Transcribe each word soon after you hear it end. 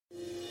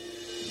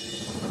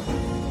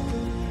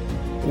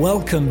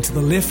Welcome to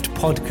the Lift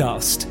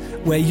podcast,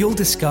 where you'll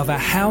discover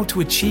how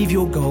to achieve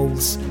your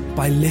goals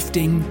by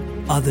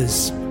lifting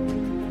others.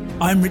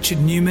 I'm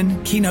Richard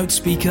Newman, keynote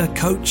speaker,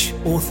 coach,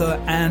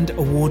 author, and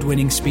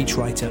award-winning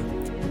speechwriter.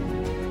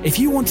 If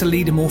you want to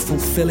lead a more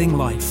fulfilling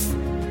life,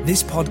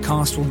 this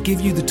podcast will give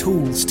you the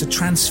tools to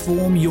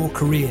transform your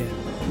career,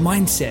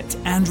 mindset,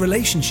 and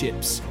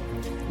relationships.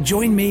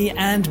 Join me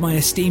and my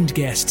esteemed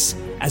guests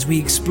as we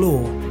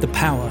explore the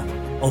power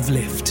of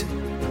Lift.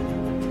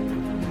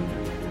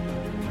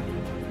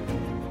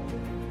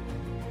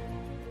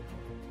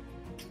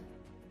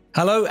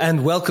 Hello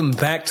and welcome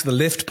back to the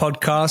Lift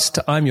podcast.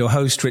 I'm your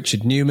host,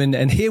 Richard Newman,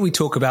 and here we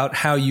talk about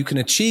how you can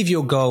achieve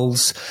your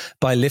goals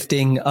by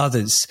lifting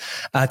others.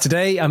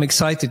 Today, I'm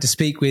excited to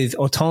speak with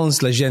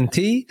Hortense le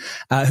Gentil,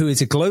 who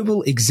is a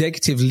global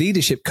executive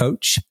leadership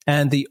coach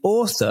and the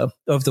author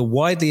of the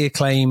widely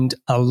acclaimed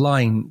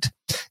Acclaimed,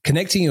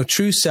 Connecting Your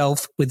True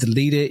Self with the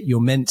Leader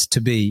You're Meant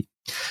to Be.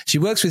 She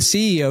works with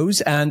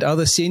CEOs and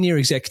other senior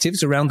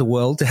executives around the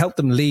world to help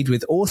them lead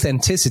with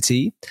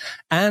authenticity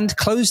and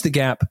close the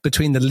gap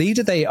between the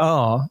leader they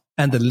are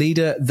and the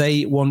leader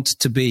they want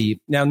to be.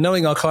 Now,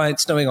 knowing our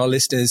clients, knowing our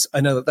listeners,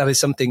 I know that that is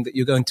something that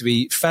you're going to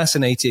be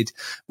fascinated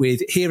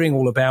with hearing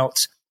all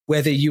about,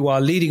 whether you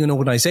are leading an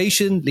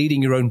organization,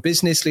 leading your own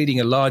business,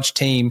 leading a large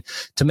team,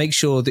 to make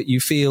sure that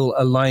you feel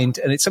aligned.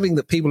 And it's something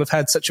that people have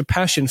had such a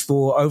passion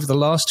for over the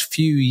last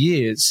few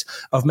years,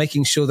 of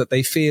making sure that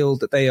they feel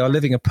that they are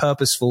living a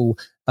purposeful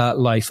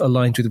life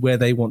aligned with where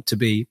they want to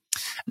be.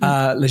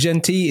 Le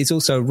Gentil is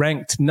also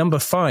ranked number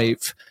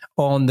 5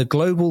 on the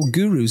Global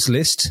Gurus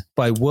list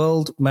by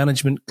World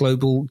Management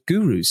Global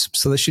Gurus.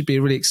 So this should be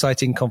a really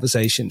exciting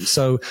conversation.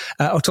 So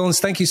Hortense,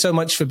 thank you so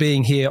much for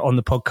being here on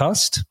the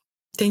podcast.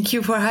 Thank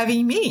you for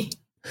having me.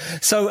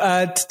 So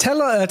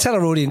tell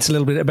our audience a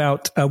little bit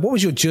about what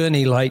was your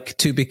journey like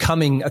to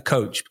becoming a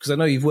coach? Because I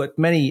know you've worked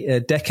many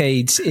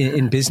decades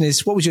in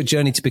business. What was your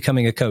journey to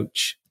becoming a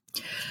coach?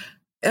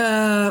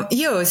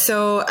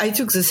 So I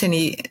took the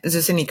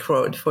scenic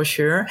road for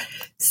sure.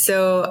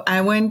 So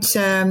I went,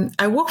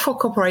 I worked for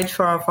corporate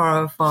for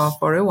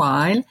a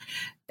while,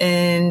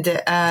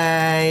 and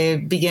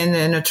I began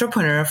an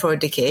entrepreneur for a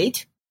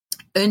decade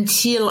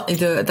until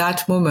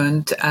that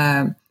moment,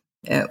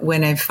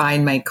 when I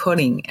find my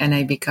calling and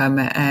I became,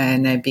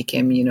 an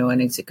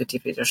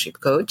executive leadership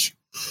coach.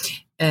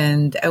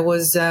 And I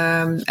was,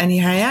 and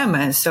here I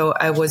am. So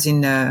I was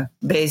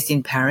based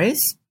in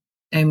Paris.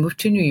 I moved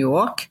to New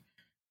York,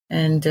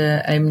 and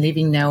I'm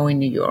living now in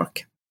New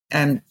York,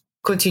 and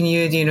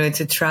continued,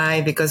 to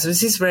try, because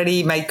this is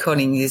really my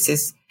calling. This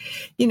is,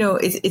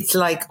 it's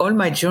like all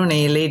my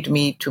journey led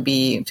me to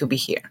be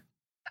here.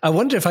 I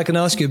wonder if I can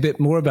ask you a bit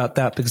more about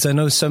that, because I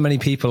know so many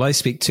people I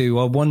speak to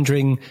are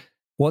wondering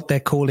what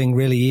their calling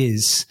really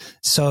is.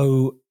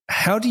 So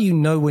how do you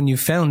know when you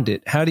found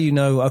it? How do you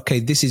know, okay,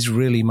 this is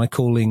really my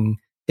calling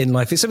in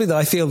life? It's something that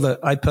I feel that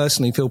I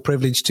personally feel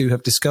privileged to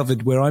have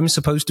discovered where I'm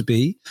supposed to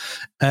be.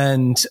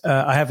 And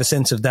I have a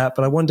sense of that.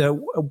 But I wonder,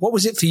 what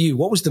was it for you?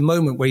 What was the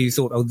moment where you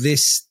thought, oh,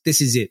 this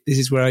is it. This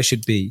is where I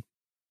should be?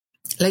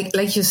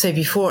 Like you said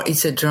before,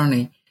 it's a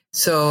journey.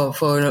 So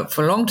for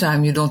a long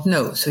time, you don't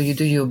know. So you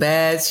do your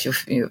best,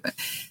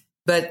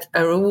 but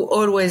I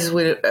always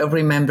will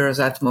remember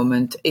that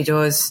moment. It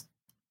was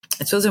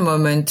a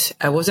moment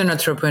I was an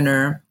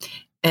entrepreneur,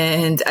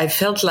 and I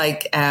felt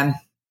like I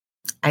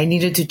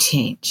needed to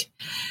change,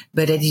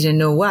 but I didn't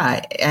know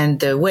why and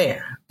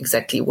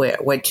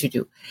what to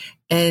do.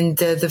 And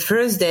the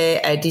first day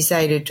I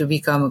decided to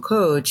become a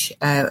coach,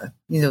 to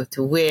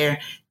wear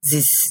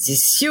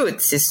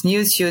this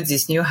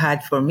new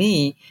hat for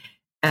me.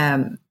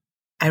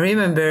 I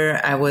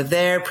remember I was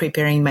there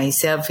preparing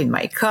myself in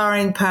my car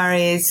in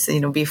Paris,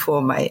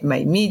 before my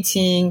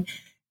meeting.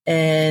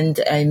 And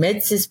I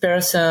met this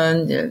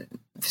person,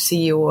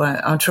 CEO,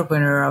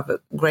 entrepreneur of a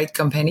great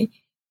company.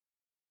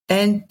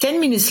 And 10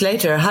 minutes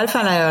later, half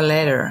an hour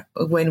later,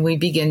 when we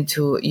began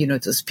to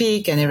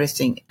speak and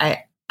everything,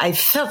 I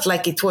felt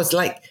like it was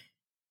like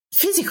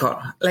physical,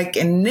 like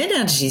an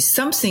energy,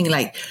 something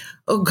like,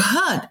 oh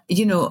God,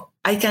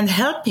 I can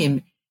help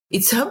him.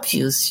 It's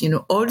obvious,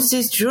 all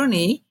this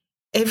journey,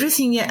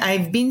 everything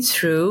I've been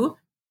through,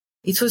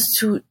 it was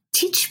to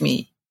teach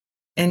me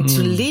and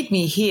to lead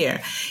me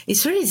here.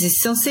 It's really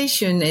this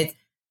sensation. I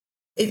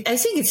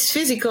think it's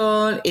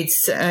physical.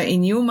 It's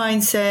in your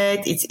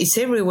mindset. It's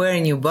everywhere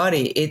in your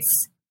body.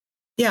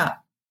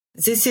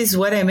 This is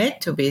what I'm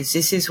meant to be.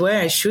 This is where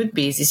I should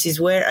be. This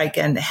is where I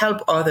can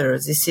help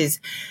others. This is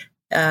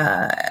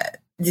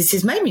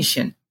my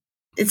mission.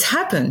 It's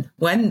happened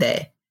one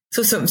day.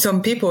 So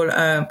some people,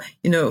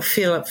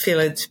 feel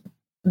it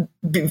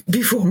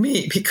before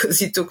me, because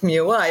it took me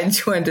a while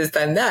to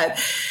understand that.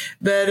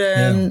 But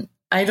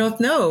I don't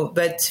know.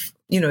 But,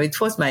 it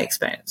was my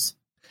experience.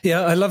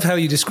 Yeah, I love how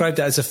you described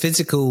that as a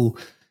physical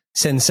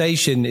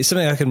sensation. It's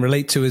something I can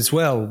relate to as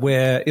well,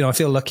 where, I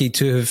feel lucky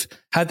to have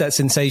had that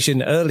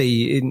sensation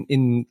early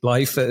in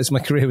life as my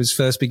career was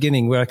first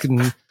beginning, where I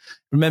can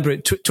remember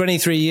it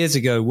 23 years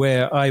ago,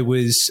 where I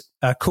was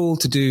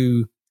called to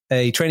do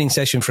a training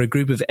session for a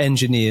group of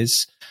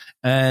engineers,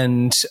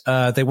 and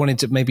they wanted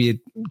to maybe a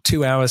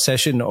 2-hour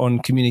session on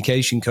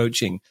communication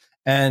coaching.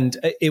 And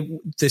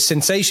the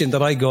sensation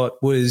that I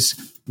got was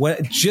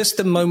just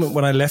the moment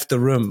when I left the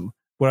room,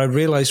 where I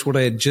realized what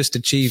I had just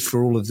achieved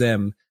for all of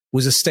them,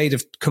 was a state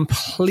of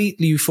complete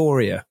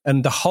euphoria.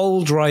 And the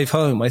whole drive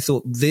home, I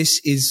thought, this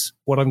is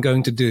what I'm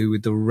going to do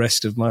with the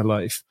rest of my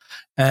life.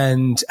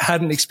 And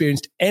hadn't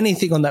experienced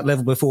anything on that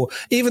level before,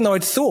 even though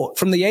I'd thought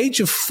from the age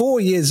of 4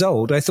 years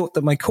old, I thought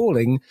that my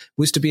calling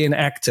was to be an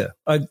actor.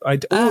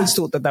 I'd always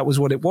thought that was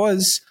what it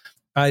was.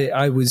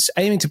 I was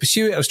aiming to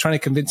pursue it. I was trying to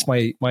convince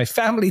my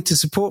family to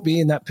support me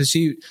in that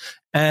pursuit.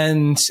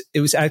 And it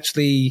was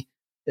actually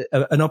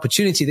an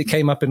opportunity that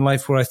came up in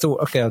life where I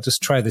thought, okay, I'll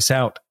just try this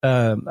out.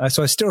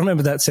 So I still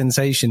remember that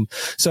sensation.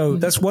 So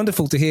that's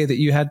wonderful to hear that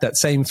you had that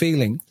same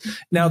feeling.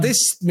 Now,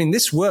 this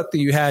work that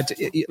you had,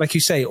 like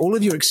you say, all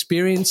of your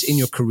experience in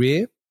your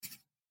career,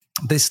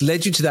 this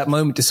led you to that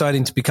moment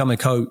deciding to become a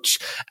coach.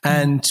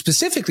 And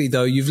specifically,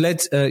 though, you've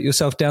led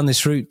yourself down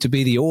this route to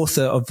be the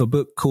author of a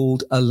book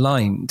called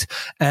Aligned.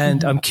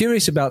 And I'm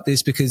curious about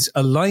this because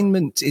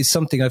alignment is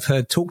something I've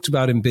heard talked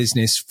about in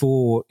business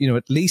for,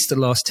 at least the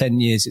last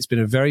 10 years. It's been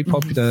a very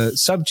popular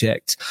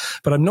subject,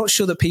 but I'm not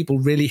sure that people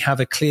really have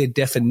a clear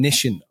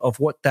definition of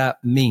what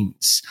that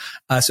means.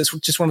 So it's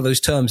just one of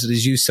those terms that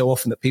is used so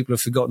often that people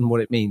have forgotten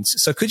what it means.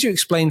 So could you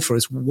explain for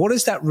us, what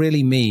does that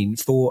really mean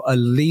for a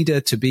leader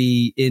to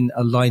be in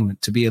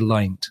alignment, to be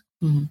aligned?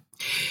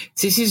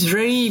 This is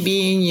really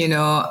being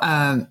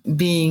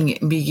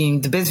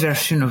the best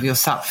version of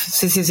yourself.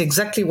 This is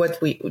exactly what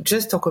we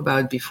just talked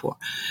about before.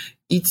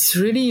 It's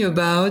really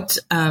about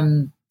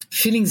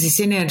feeling this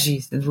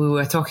energy that we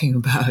were talking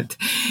about.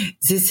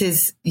 This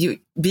is you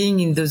being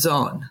in the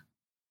zone,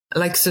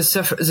 like the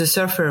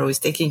surfer who is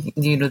taking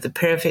the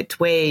perfect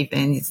wave,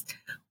 and it's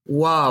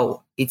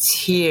wow, it's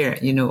here.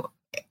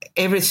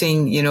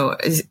 Everything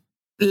is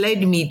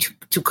led me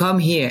to come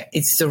here.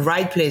 It's the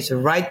right place, the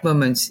right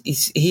moment.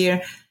 It's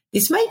here.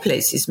 It's my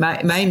place. It's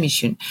my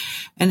mission.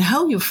 And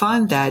how you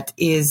find that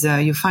is,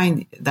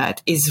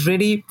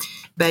 really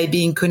by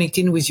being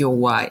connected with your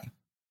why.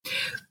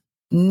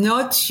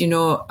 Not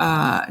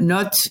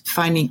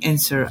finding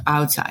answer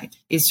outside.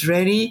 It's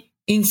really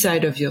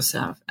inside of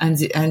yourself. And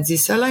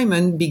this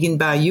alignment begins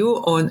by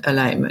your own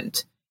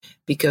alignment.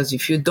 Because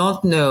if you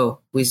don't know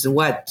with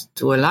what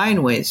to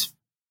align with,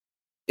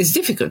 it's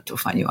difficult to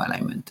find your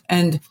alignment.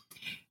 And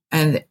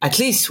at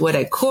least what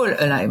I call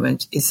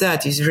alignment is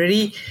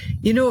really,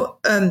 in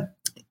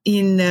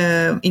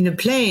a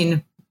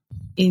plane,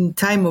 in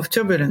time of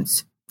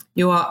turbulence,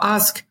 you are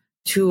asked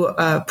to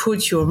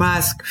put your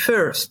mask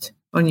first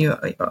on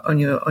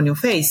your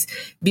face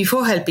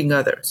before helping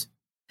others.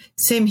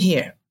 Same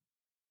here.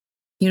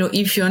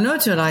 If you're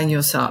not aligned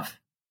yourself,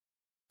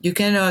 you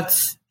cannot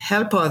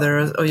help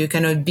others, or you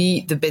cannot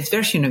be the best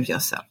version of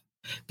yourself.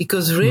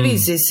 Because really,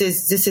 this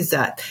is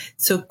that.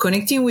 So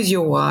connecting with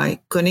your why,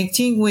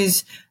 connecting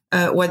with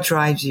what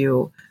drives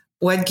you,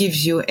 what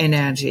gives you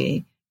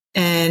energy,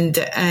 and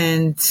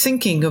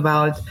thinking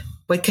about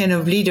what kind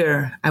of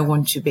leader I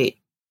want to be.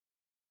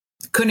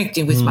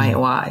 Connecting with my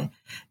why.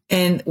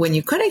 And when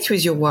you connect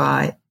with your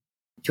why,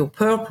 your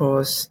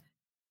purpose,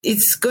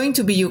 it's going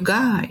to be your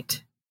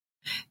guide.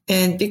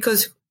 And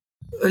because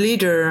a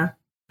leader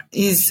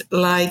is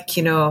like,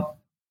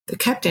 the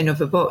captain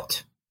of a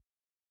boat.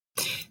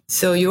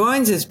 So you are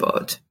in this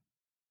boat,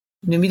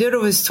 in the middle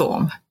of a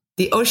storm,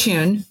 the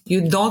ocean,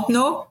 you don't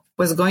know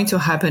what's going to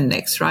happen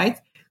next, right?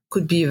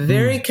 Could be a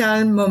very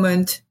calm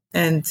moment,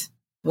 and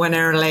 1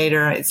 hour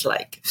later, it's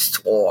like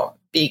storm,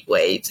 big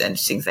waves and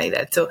things like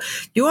that. So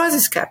you are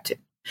this captain.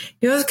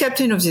 You are the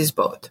captain of this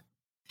boat.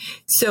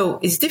 So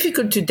it's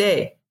difficult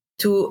today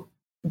to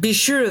be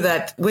sure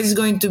that what is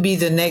going to be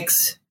the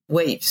next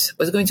waves,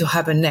 what's going to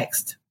happen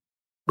next.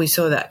 We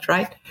saw that,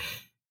 right?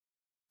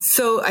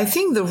 So I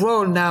think the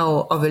role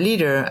now of a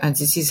leader, and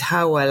this is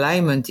how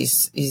alignment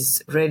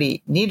is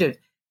really needed,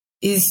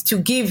 is to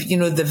give,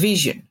 the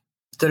vision,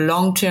 the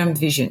long-term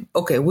vision.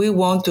 Okay, we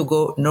want to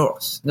go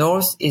north.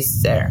 North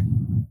is there.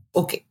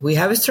 Okay, we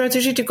have a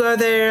strategy to go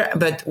there,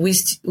 but we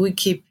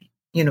keep,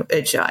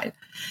 agile.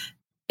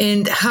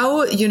 And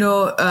how,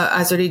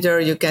 as a leader,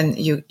 you can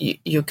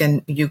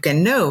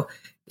know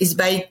is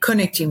by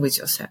connecting with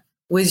yourself,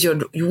 with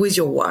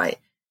your why,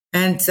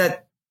 and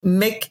that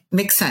make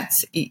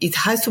sense. It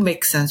has to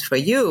make sense for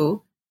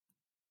you.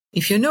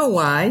 If you know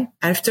why,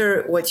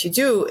 after what you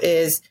do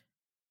is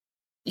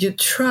you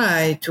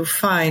try to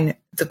find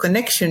the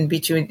connection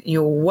between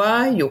your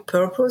why, your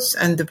purpose,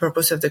 and the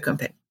purpose of the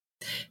company.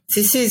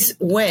 This is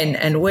when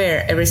and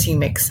where everything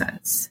makes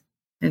sense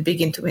and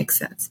begin to make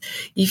sense.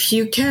 If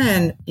you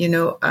can,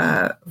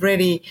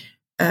 really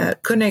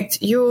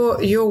connect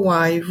your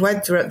why,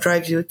 what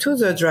drives you to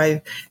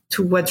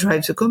what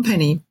drives the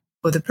company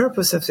or the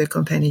purpose of the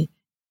company,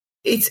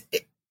 it's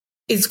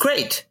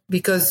great,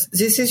 because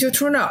this is your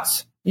true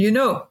north. You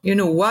know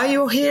why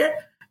you're here,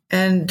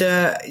 and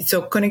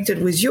so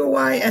connected with your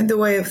why and the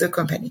why of the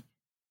company.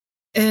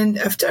 And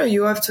after,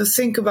 you have to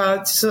think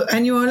about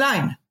and you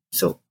align.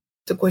 So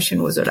the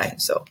question was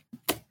aligned. So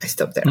I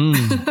stopped there.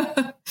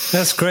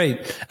 That's great.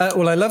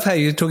 Well, I love how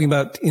you're talking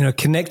about,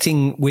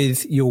 connecting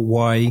with your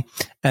why,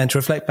 and to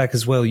reflect back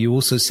as well. You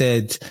also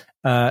said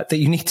that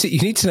you need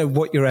to know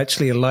what you're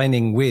actually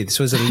aligning with.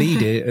 So as a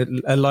leader,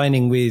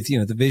 aligning with,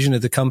 the vision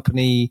of the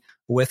company,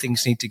 where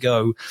things need to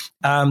go.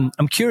 I'm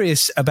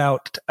curious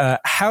about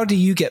how do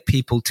you get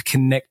people to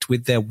connect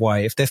with their why?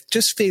 If they're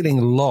just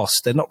feeling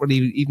lost, they're not really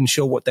even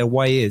sure what their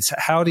why is.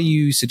 How do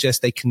you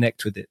suggest they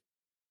connect with it?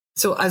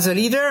 So as a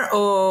leader,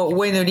 or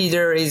when a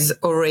leader is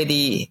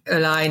already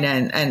aligned,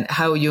 and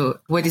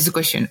what is the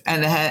question,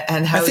 and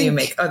how you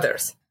make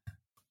others?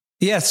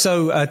 Yeah.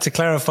 So to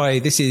clarify,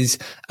 this is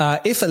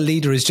if a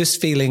leader is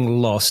just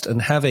feeling lost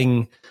and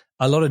having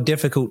a lot of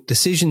difficult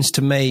decisions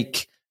to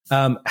make,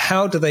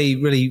 how do they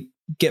really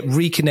get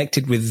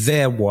reconnected with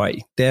their why,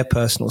 their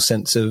personal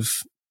sense of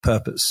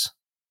purpose?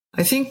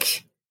 I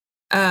think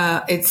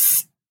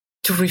it's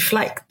to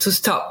reflect, to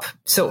stop.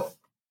 So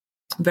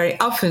very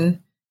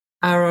often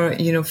our,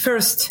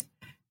 first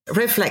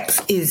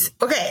reflex is,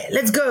 okay,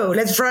 let's go,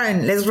 let's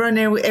run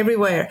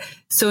everywhere.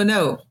 So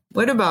no,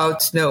 what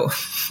about no,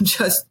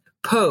 just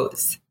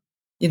pause,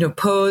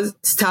 pause,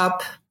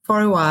 stop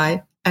for a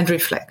while and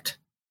reflect.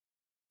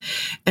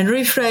 And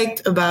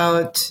reflect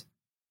about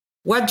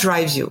what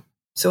drives you.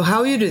 So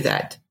how you do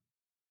that?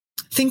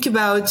 Think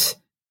about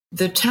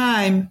the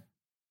time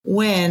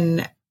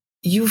when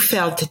you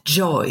felt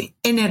joy,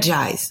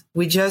 energized.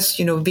 We just,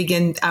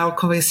 began our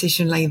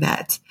conversation like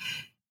that.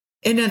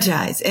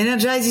 Energize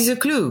is a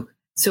clue.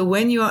 So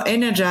when you are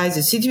energized,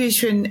 the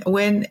situation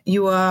when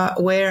you are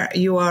where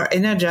you are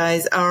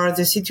energized are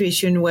the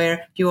situation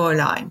where you are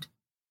aligned.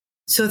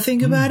 So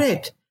think about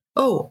it.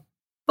 Oh,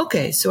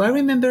 okay. So I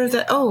remember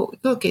that. Oh,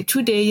 okay.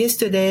 Today,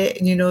 yesterday,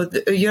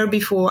 a year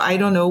before, I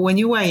don't know, when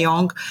you were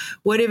young,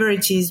 whatever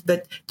it is,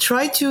 but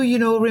try to,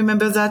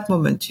 remember that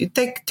moment. You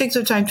take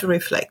the time to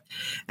reflect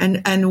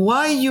and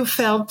why you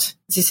felt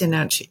this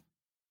energy.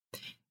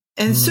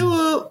 And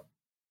so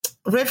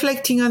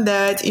reflecting on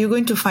that, you're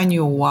going to find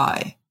your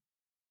why.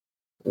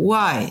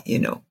 Why,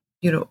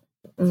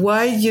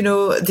 why,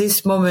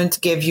 this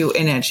moment gave you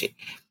energy.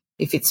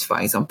 If it's, for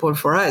example,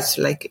 for us,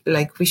 like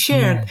we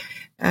shared,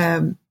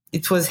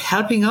 it was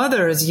helping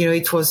others,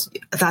 it was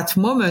that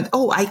moment.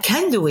 Oh, I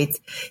can do it.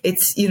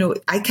 It's,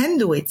 I can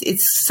do it.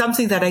 It's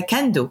something that I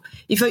can do.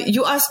 If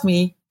you ask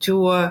me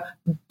to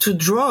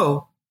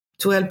draw,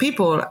 to help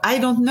people, I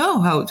don't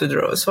know how to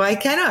draw. So I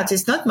cannot.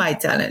 It's not my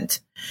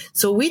talent.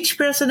 So which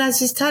person has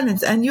his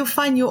talent? And you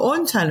find your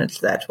own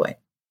talent that way.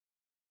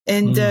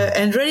 And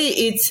really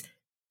it's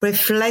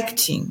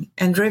reflecting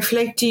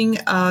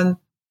on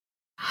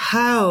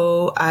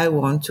how I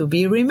want to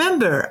be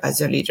remembered as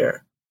a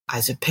leader,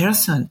 as a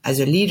person, as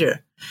a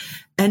leader.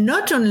 And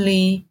not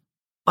only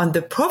on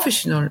the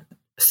professional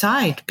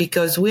side,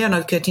 because we are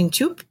not cutting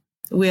tube.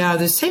 We are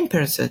the same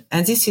person.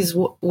 And this is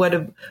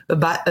what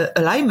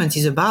alignment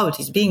is about,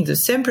 is being the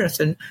same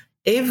person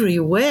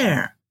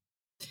everywhere.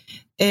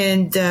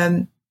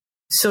 And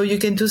so you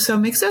can do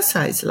some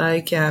exercise,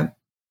 like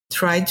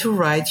try to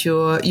write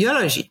your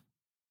eulogy.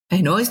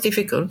 I know it's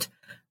difficult,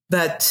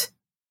 but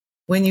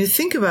when you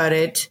think about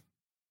it,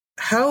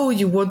 how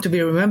you want to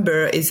be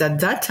remembered is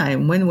at that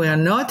time when we are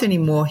not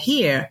anymore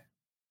here,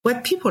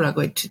 what people are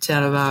going to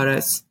tell about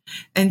us.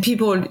 And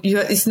people,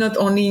 it's not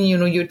only,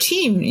 your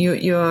team,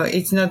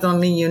 it's not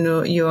only,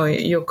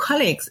 your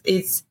colleagues,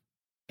 it's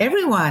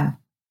everyone.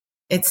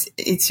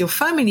 It's your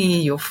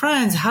family, your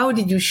friends. How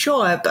did you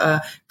show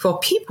up for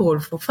people,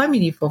 for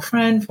family, for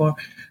friends, for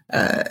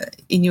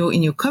in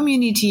your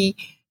community?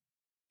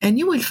 And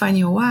you will find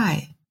your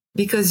why,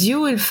 because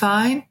you will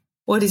find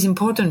what is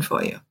important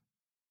for you.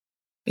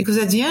 Because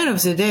at the end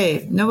of the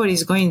day,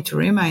 nobody's going to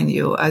remind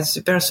you as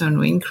the person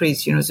who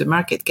increased, the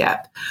market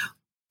gap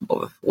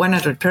of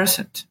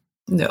 100%.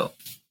 No,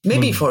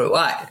 maybe for a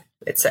while,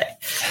 let's say,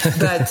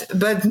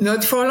 but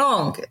not for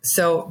long.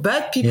 So,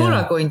 but people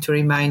are going to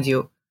remind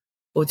you,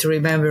 or to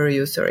remember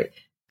you,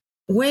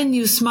 when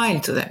you smile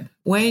to them,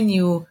 when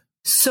you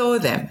saw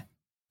them,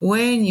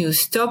 when you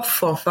stopped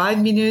for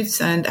 5 minutes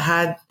and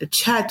had a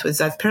chat with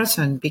that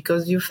person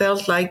because you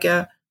felt like,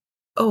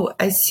 oh,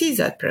 I see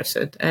that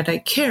person and I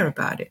care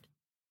about it.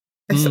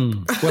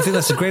 Well, I think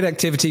that's a great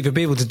activity for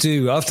people to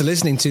do after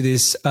listening to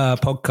this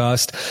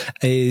podcast,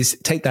 is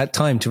take that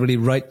time to really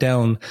write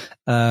down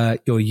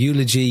your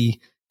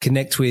eulogy,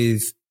 connect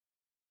with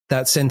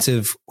that sense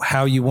of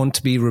how you want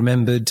to be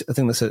remembered. I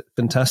think that's a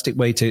fantastic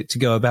way to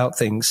go about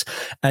things.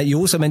 You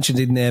also mentioned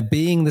in there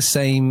being the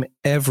same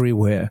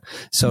everywhere.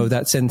 So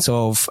that sense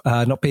of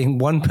not being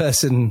one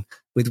person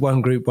with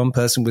one group, one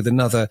person with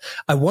another.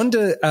 I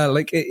wonder,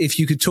 if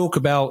you could talk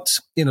about,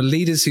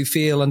 leaders who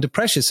feel under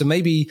pressure. So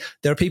maybe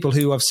there are people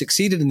who have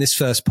succeeded in this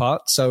first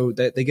part. So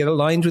they get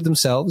aligned with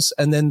themselves,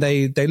 and then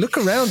they look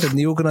around in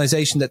the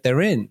organization that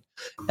they're in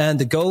and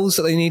the goals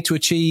that they need to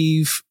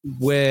achieve,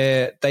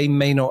 where they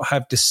may not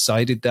have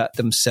decided that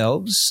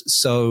themselves.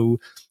 So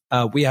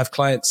we have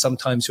clients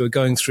sometimes who are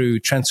going through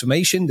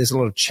transformation. There's a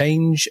lot of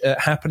change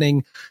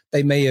happening.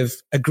 They may have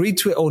agreed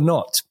to it or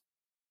not.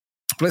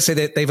 let's say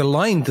that they've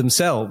aligned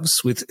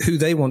themselves with who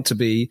they want to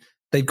be.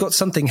 They've got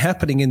something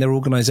happening in their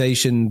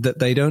organization that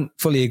they don't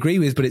fully agree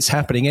with, but it's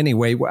happening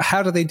anyway.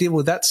 How do they deal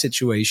with that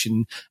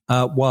situation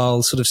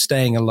while sort of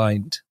staying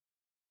aligned?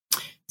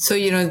 So,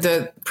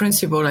 the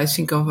principle, I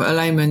think, of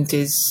alignment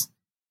is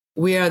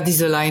we are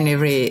disaligned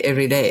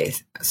every day.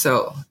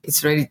 So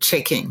it's really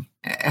checking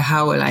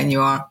how aligned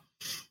you are.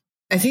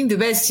 I think the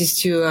best is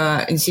to,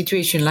 in a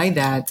situation like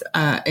that,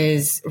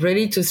 is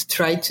really to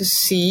try to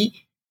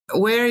see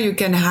where you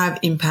can have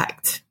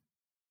impact.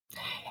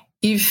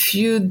 If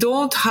you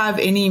don't have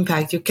any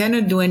impact, you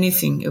cannot do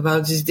anything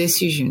about this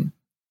decision.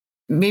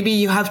 Maybe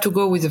you have to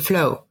go with the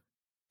flow,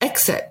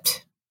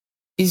 except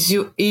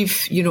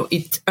if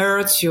it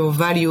hurts your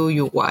value,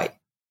 your why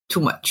too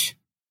much,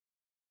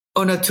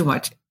 or not too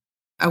much.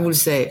 I will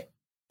say,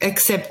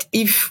 except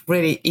if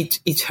really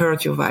it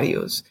hurts your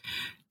values,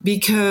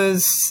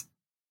 because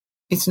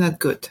it's not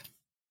good.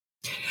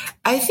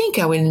 I think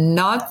I will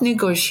not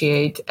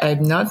negotiate.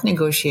 I'm not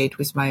negotiate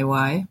with my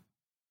why.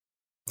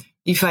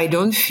 If I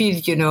don't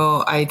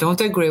feel, I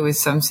don't agree with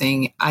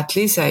something, at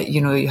least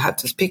you have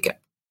to speak up,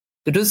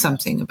 to do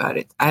something about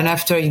it. And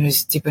after,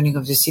 depending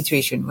on the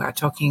situation, we are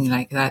talking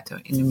like that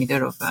in the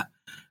middle of a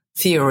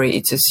theory.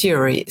 It's a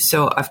theory.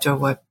 So after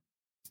what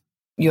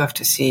you have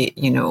to see,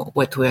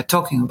 what we are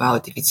talking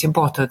about, if it's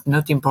important,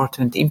 not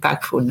important,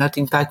 impactful, not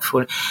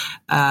impactful.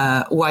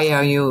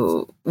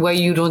 Why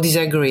you don't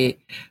disagree?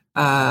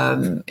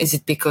 Is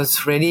it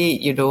because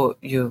really, you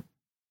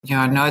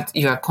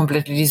are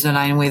completely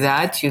disaligned with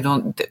that? You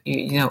don't,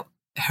 it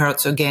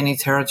hurts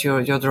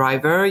your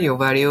driver, your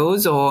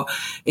values, or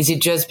is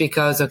it just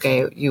because,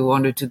 okay, you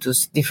wanted to do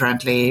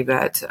differently,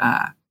 but,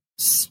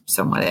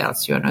 someone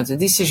else, you're not the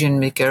decision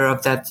maker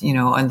of that,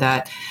 and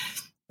that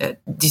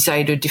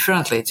decided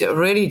differently. It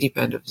really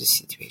depends on the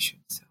situation.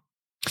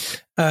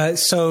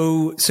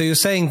 So you're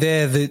saying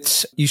there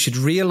that you should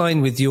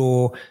realign with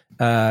your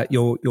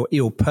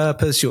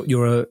purpose,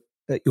 your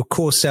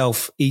core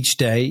self each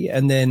day,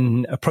 and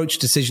then approach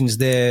decisions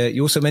there.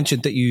 You also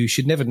mentioned that you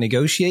should never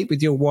negotiate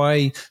with your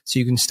why, so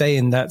you can stay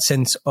in that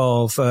sense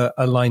of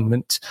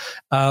alignment.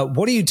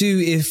 What do you do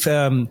if,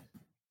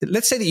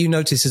 let's say that you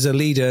notice as a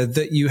leader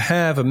that you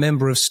have a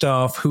member of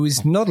staff who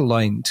is not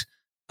aligned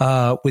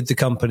with the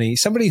company,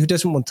 somebody who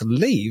doesn't want to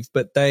leave,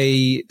 but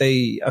they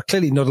are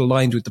clearly not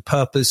aligned with the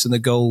purpose and the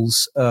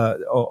goals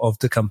of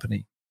the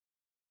company?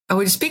 I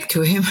will speak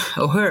to him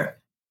or her.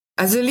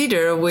 As a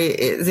leader,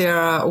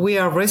 we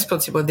are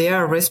responsible. They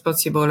are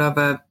responsible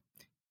of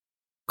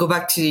go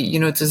back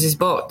to to this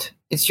boat.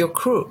 It's your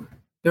crew.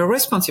 You're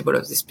responsible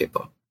of these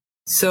people.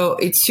 So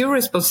it's your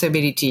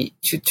responsibility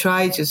to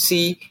try to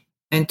see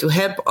and to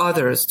help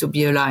others to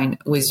be aligned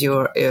with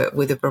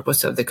with the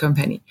purpose of the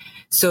company.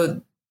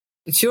 So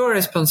it's your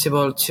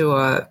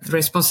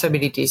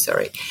responsibility.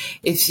 Sorry,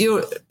 it's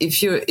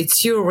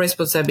your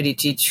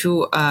responsibility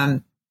to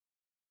help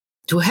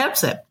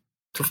them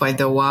to find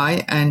their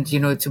why and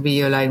to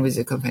be aligned with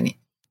the company.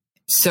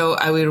 So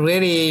I will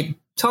really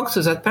talk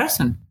to that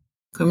person,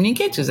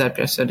 communicate to that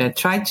person, and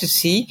try to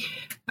see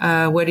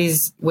what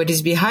is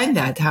behind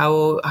that.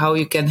 How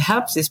you can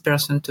help this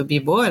person to be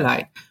more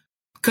aligned.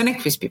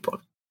 Connect with people.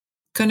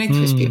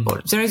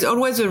 There is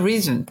always a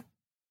reason.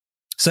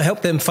 So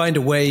help them find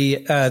a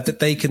way that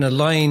they can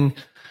align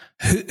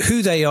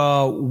who they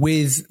are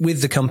with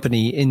the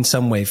company in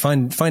some way.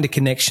 Find a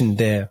connection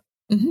there.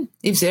 Mm-hmm.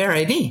 If they're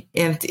ready,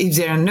 and if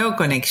there are no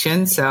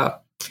connections, so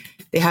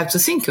they have to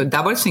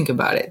double think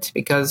about it,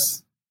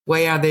 because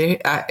why are they?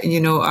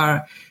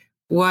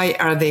 Why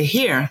are they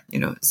here?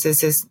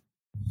 This is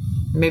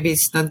maybe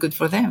it's not good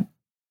for them.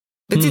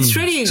 But it's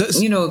really,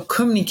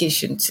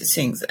 communication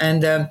things.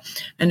 And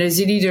as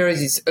a leader,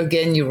 it's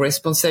again your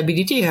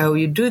responsibility. How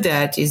you do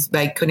that is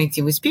by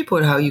connecting with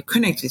people. How you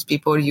connect with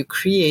people, you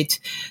create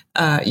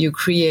a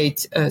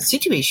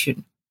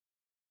situation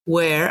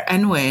where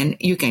and when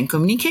you can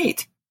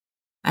communicate.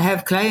 I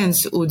have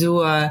clients who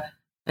do, I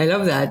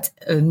love that,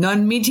 a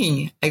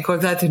non-meeting. I call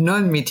that a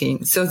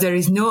non-meeting. So there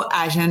is no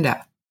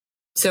agenda.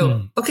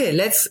 So, okay,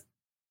 let's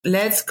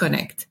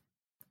connect.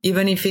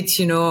 Even if it's,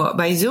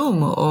 by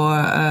Zoom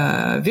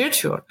or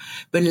virtual,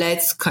 but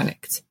let's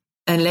connect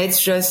and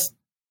let's just,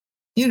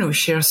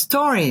 share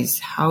stories.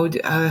 How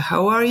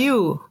are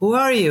you? Who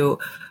are you?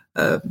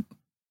 And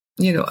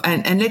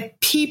let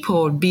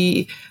people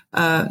be,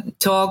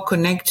 talk,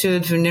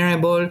 connected,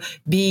 vulnerable,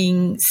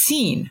 being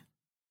seen.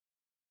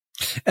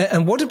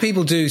 And what do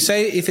people do?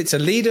 Say if it's a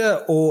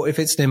leader or if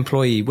it's an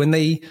employee,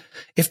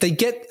 if they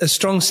get a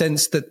strong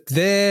sense that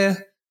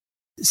their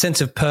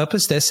sense of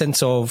purpose, their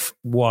sense of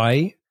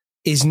why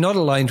is not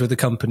aligned with the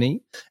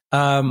company,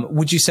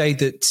 would you say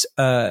that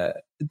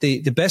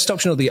the best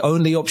option or the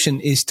only option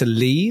is to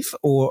leave,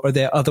 or are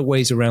there other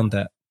ways around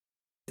that?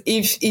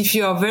 If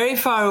you are very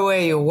far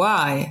away, your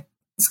why,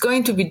 it's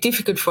going to be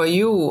difficult for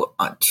you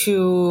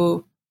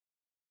to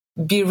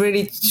be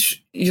really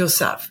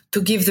yourself,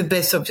 to give the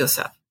best of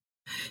yourself.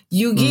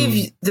 You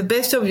give the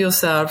best of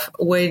yourself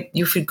when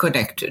you feel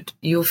connected,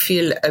 you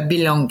feel a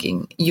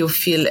belonging, you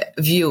feel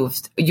viewed,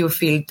 you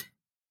feel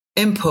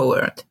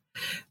empowered.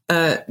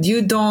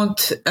 you don't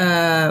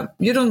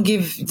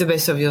give the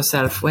best of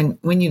yourself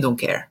when you don't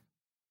care.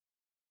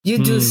 You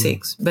do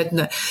things, but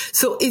no.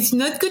 So it's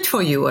not good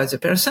for you as a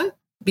person,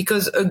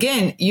 because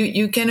again,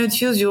 you cannot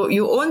use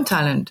your own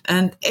talent,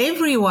 and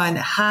everyone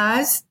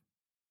has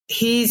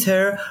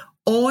her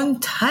own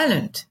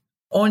talent,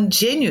 own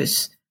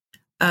genius.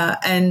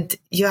 And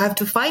you have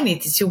to find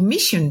it. It's your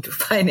mission to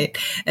find it.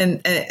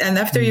 And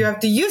after you have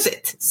to use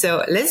it.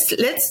 So let's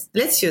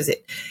use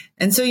it.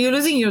 And so you're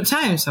losing your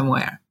time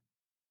somewhere.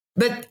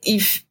 But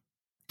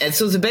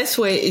so the best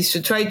way is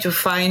to try to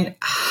find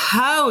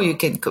how you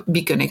can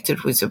be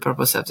connected with the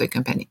purpose of the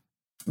company.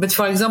 But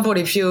for example,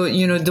 if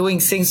you're doing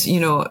things,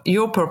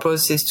 your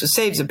purpose is to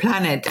save the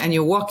planet and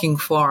you're working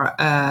for,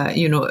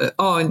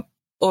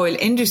 oil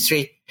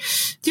industry,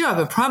 you have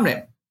a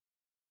problem.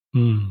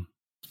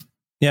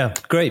 Yeah,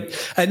 great.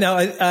 Now,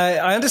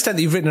 I understand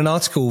that you've written an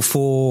article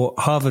for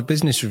Harvard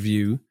Business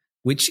Review,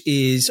 which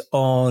is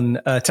on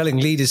telling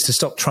leaders to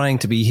stop trying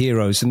to be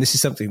heroes. And this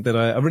is something that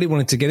I really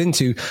wanted to get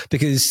into,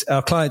 because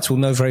our clients will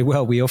know very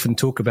well. We often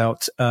talk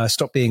about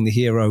stop being the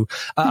hero.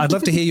 I'd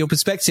love to hear your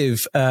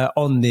perspective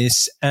on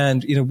this.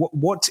 And,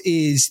 what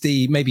is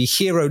the maybe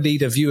hero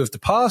leader view of the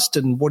past?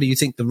 And what do you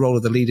think the role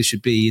of the leader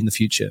should be in the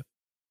future?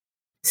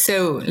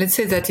 So let's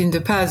say that in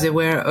the past, there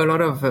were a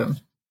lot of,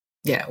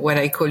 what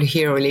I call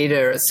hero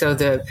leaders. So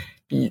the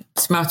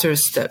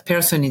smartest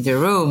person in the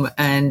room,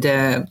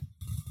 and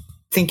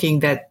thinking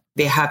that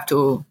they have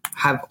to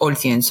have all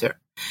the answer.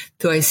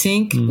 So I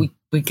think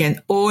we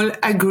can all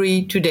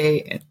agree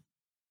today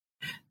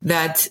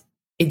that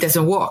it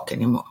doesn't work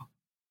anymore.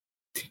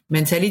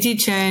 Mentality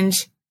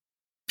change,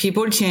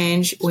 people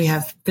change. We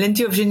have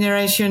plenty of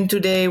generation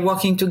today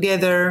working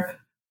together,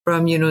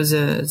 from,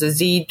 the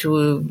Z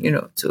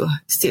to, to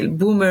still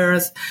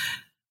boomers.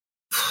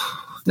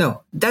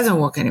 No, it doesn't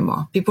work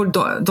anymore. People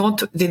don't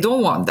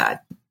want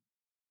that.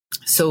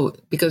 So,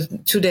 because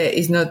today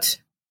is not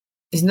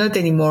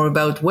anymore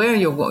about where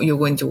you're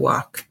going to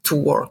work,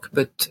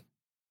 but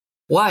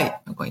why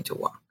you're going to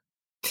work.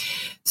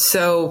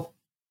 So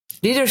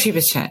leadership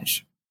has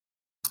changed.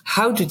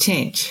 How to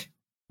change?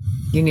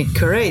 You need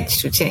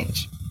courage to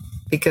change,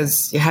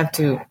 because you have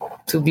to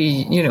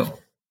be,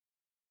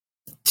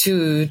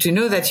 to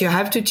know that you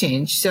have to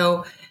change.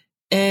 So,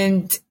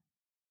 and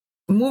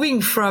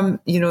moving from,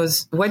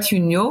 what you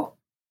know,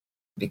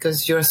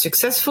 because you're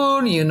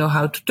successful, you know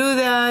how to do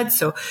that.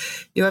 So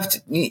you have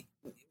to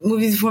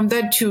moving from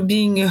that to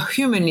being a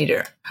human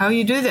leader. How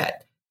you do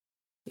that?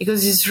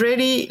 Because it's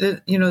really,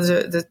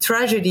 the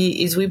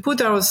tragedy is we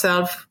put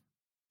ourselves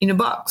in a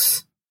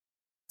box.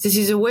 This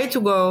is the way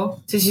to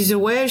go. This is the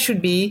way I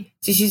should be.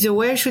 This is the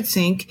way I should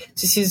think.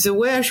 This is the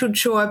way I should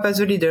show up as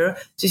a leader.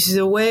 This is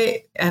the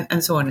way,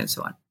 and so on and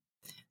so on.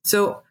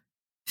 So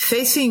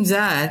facing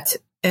that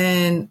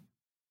and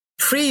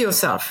free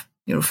yourself,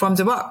 from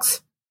the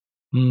box.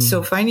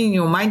 So finding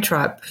your mind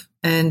trap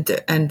and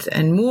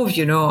move,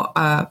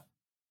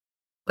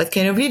 what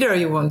kind of leader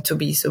you want to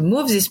be. So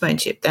move this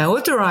mindset and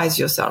authorize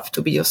yourself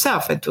to be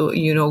yourself and to,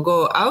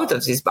 go out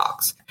of this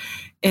box.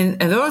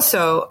 And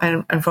also,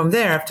 and from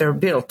there, after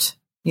build,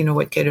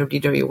 what kind of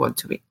leader you want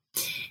to be.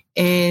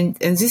 And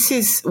this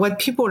is what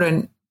people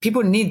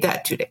need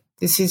that today.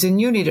 This is a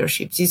new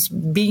leadership. This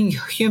being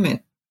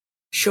human,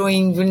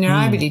 showing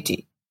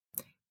vulnerability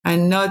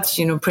and not,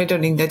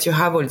 pretending that you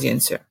have all the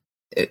answer.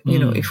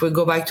 If we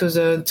go back to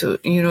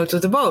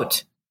the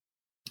boat,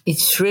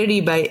 it's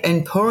really by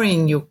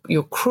empowering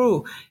your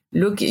crew,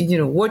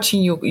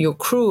 watching your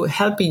crew,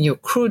 helping your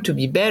crew to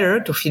be better,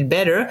 to feel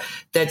better,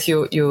 that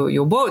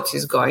your boat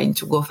is going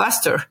to go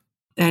faster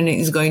and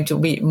is going to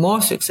be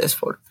more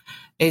successful.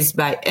 It's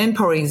by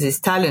empowering this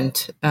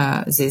talent,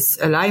 this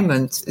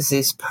alignment,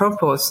 this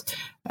purpose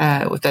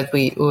that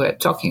we were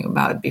talking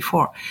about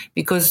before.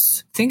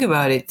 Because think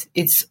about it,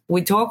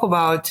 we talk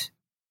about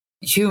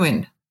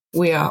human.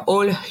 We are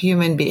all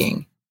human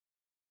beings.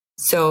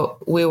 So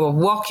we were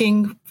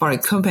working for a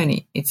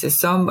company. It's a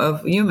sum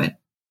of human.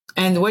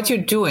 And what you're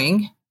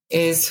doing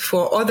is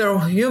for other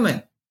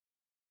human.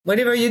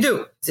 Whatever you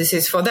do, this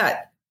is for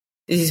that.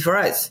 This is for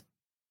us.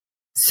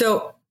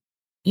 So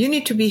you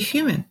need to be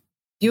human.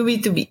 You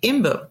need to be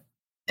humble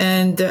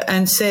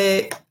and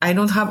say, I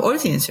don't have all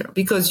the answer,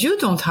 because you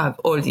don't have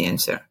all the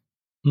answer.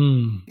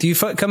 Do you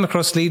come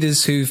across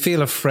leaders who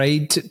feel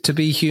afraid to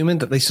be human,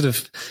 that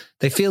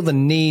they feel the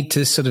need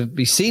to sort of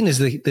be seen as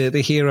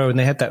the hero, and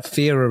they have that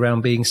fear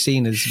around being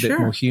seen as a bit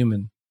more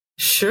human?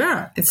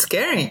 Sure. It's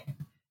scary.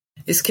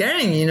 It's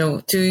scary,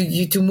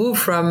 to move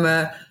from,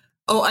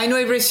 I know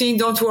everything,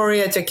 don't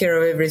worry, I take care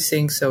of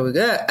everything. So,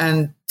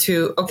 and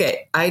to,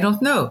 okay, I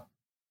don't know.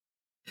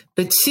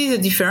 But see the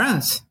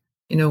difference,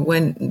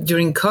 when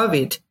during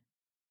COVID,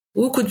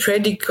 who could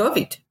predict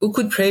COVID? Who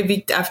could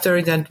predict after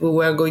that we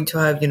were going to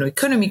have,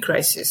 economic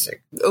crisis,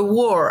 a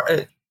war,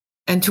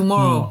 and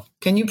tomorrow?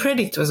 Can you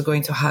predict what's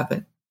going to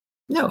happen?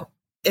 No.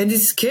 And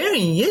it's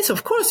scary. Yes,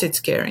 of course it's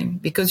scary,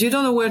 because you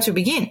don't know where to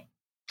begin.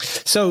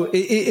 So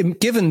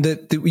given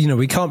that, we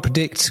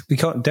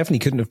definitely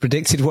couldn't have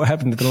predicted what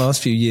happened in the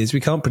last few years.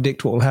 We can't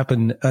predict what will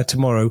happen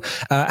tomorrow.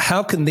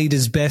 How can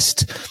leaders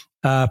best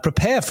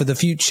prepare for the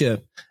future,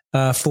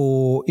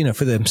 for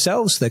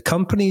themselves, their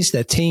companies,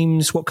 their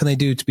teams? What can they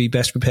do to be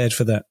best prepared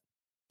for that?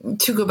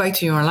 To go back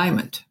to your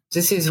alignment.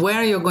 This is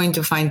where you're going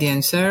to find the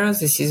answers.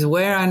 This is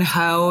where and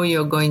how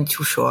you're going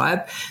to show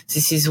up.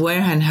 This is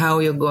where and how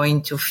you're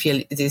going to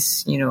feel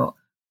this, your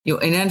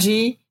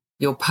energy,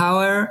 your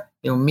power,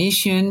 your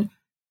mission,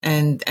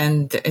 and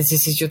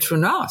this is your true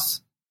north.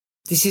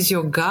 This is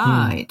your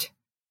guide.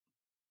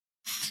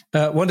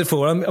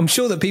 Wonderful. I'm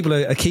sure that people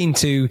are keen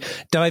to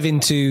dive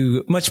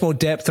into much more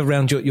depth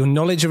around your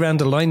knowledge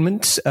around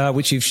alignment,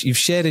 which you've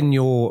shared in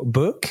your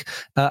book,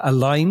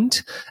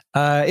 Aligned.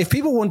 If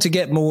people want to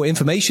get more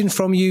information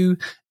from you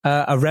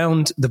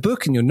around the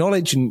book and your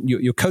knowledge and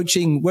your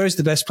coaching, where is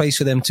the best place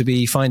for them to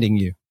be finding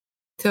you?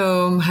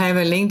 So I have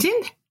a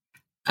LinkedIn.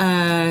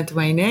 To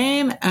my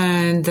name,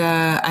 and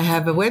I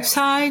have a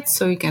website,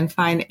 so you can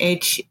find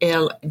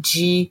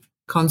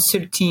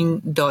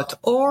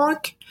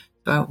hlgconsulting.org,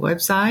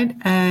 website,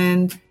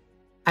 and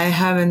I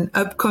have an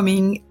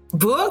upcoming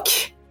book,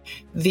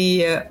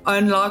 The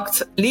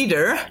Unlocked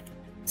Leader.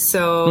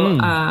 So,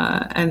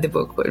 and the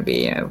book will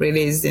be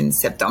released in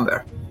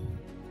September.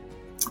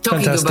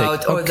 Talking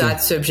about all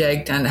that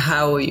subject and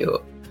how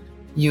you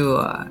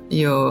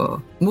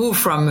move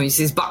from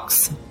this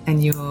box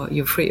and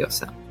you free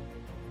yourself.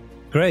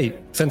 Great.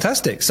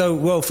 Fantastic.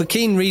 So, for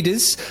keen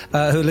readers who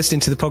are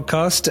listening to the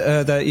podcast,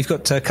 you've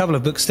got a couple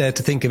of books there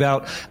to think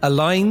about.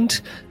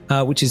 Aligned,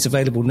 which is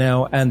available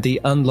now, and The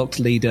Unlocked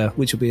Leader,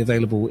 which will be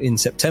available in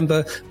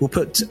September. We'll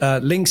put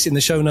links in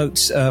the show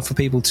notes for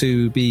people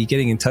to be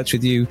getting in touch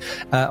with you.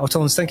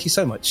 Hortense, thank you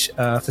so much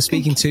for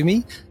speaking to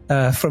me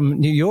from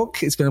New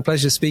York. It's been a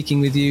pleasure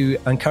speaking with you.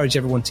 I encourage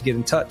everyone to get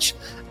in touch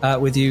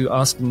with you,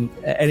 ask them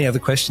any other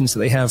questions that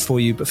they have for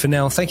you. But for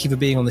now, thank you for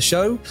being on the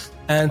show.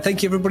 And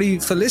thank you, everybody,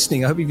 for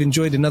listening. I hope you've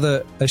enjoyed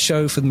another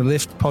show from the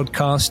Lift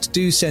podcast.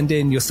 Do send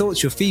in your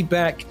thoughts, your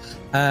feedback,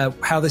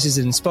 how this has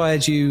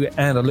inspired you.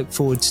 And I look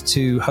forward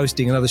to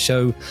hosting another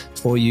show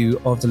for you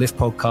of the Lift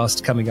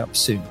podcast coming up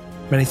soon.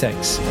 Many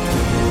thanks.